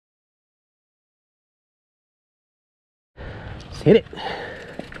Let's hit it.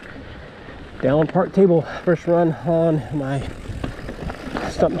 Down park table, first run on my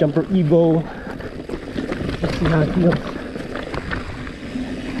Stumpjumper Evo. Let's see how it feels.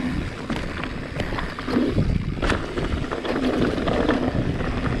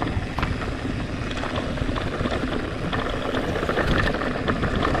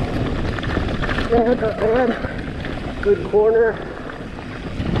 Good corner.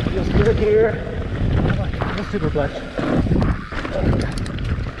 Feels good here. That's super clutch.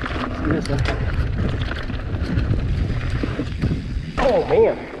 Let's do this one. Oh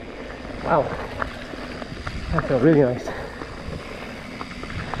man. Wow. That felt really nice.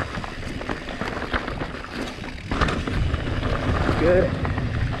 Good.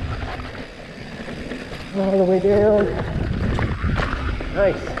 All the way down.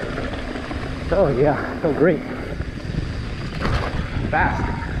 Nice. Oh yeah, felt great. Fast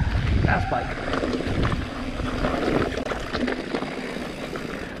bike.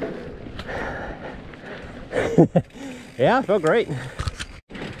 Yeah, felt great.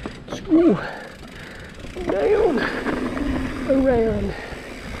 Ooh. Down, around,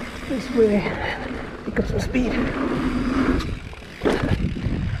 this way, pick up some speed.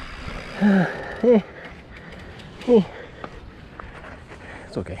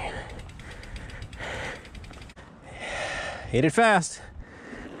 It's okay. Hit it fast.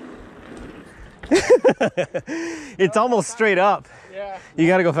 It's almost straight up. Yeah. You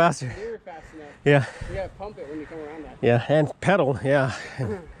gotta go faster. You're fast enough. Yeah. You gotta pump it when you come around that. Yeah, and pedal, yeah.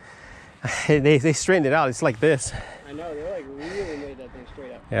 They straightened it out. It's like this. I know, they're like really made that thing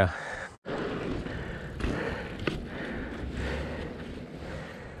straight up. Yeah. I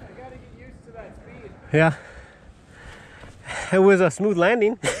gotta get used to that speed. Yeah. It was a smooth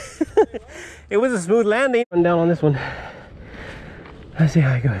landing. It was a smooth landing. Run down on this one. Let's see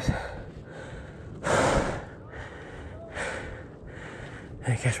how it goes.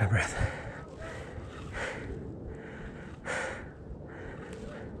 I catch my breath.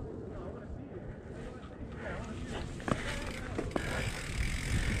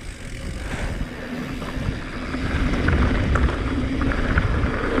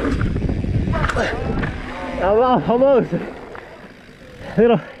 Almost.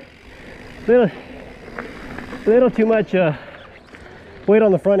 Little too much weight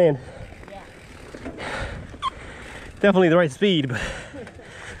on the front end. Definitely the right speed, but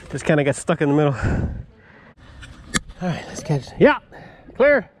just kind of got stuck in the middle. All right, let's catch. Yeah,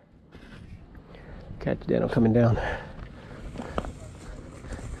 clear. Catch Dano coming down.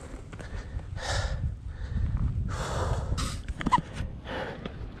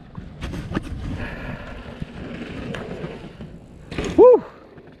 Woo!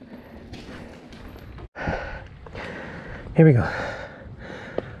 Here we go.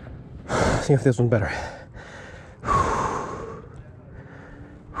 See if this one's better.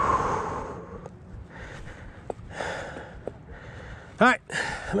 All right,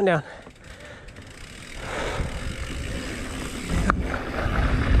 coming down.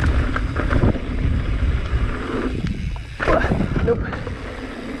 Nope.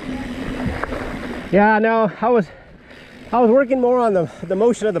 Yeah, no, I was working more on the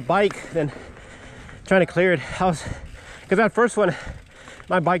motion of the bike than trying to clear it. Because that first one,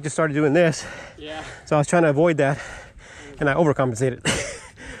 my bike just started doing this. Yeah. So I was trying to avoid that, and I overcompensated.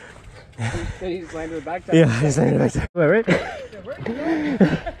 Then you just landed the back tire. Yeah, I just landed back there. Right?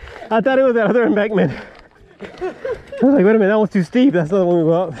 I thought it was that other embankment. I was like, wait a minute, that one's too steep. That's not the one we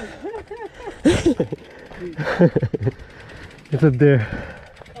go up. It's up there.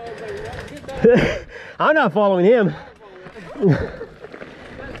 I'm not following him.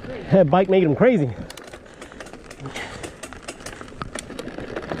 That bike making him crazy.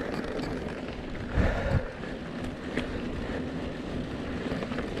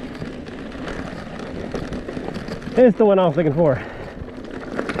 It's the one I was looking for. Now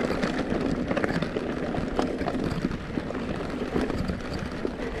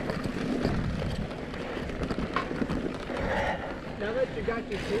that you got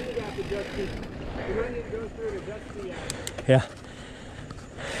your seat, you have to adjust the, you might need to go through and adjust the Yeah.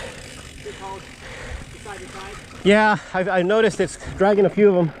 called side to side. Yeah, I noticed it's dragging a few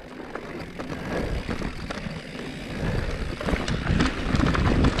of them.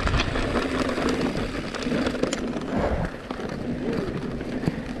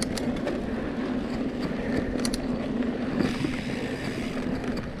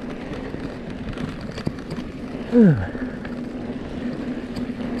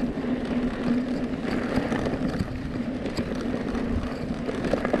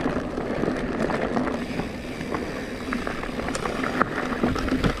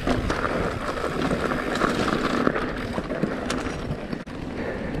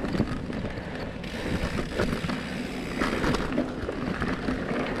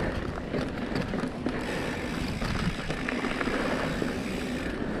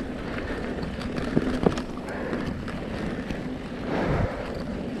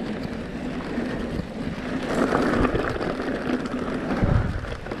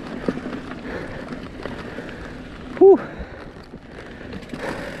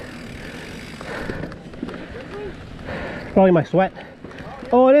 Probably my sweat.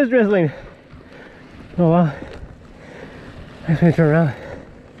 Oh, it is drizzling. Oh wow. I just gonna turn around.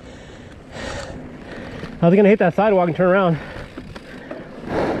 I was gonna hit that sidewalk and turn around.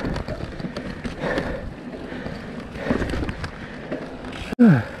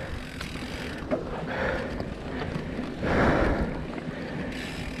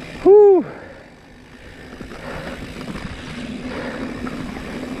 Whew.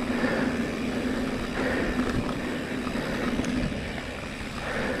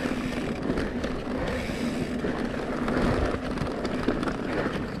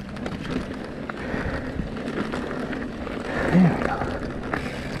 There we go.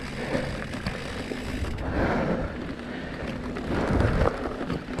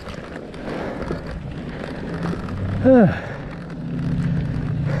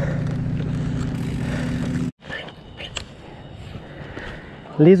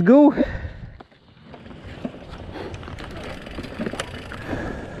 Let's go.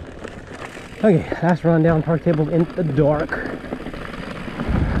 Okay, last run down Park Table in the dark.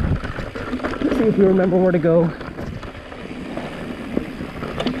 Let's see if we remember where to go.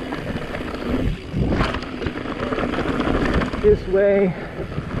 This way,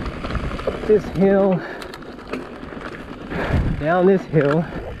 up this hill, down this hill,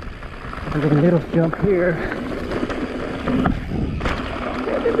 and a little jump here.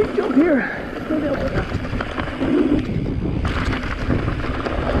 And a big jump here. Go down there.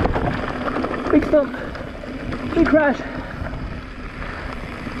 Big stump, big crash,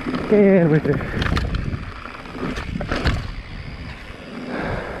 and we're through.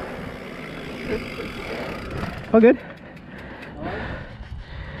 All good?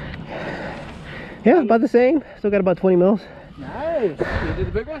 Yeah, about the same. Still got about 20 mils. Nice. You did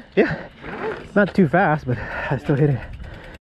the big one? Yeah. Not too fast, but I still hit it.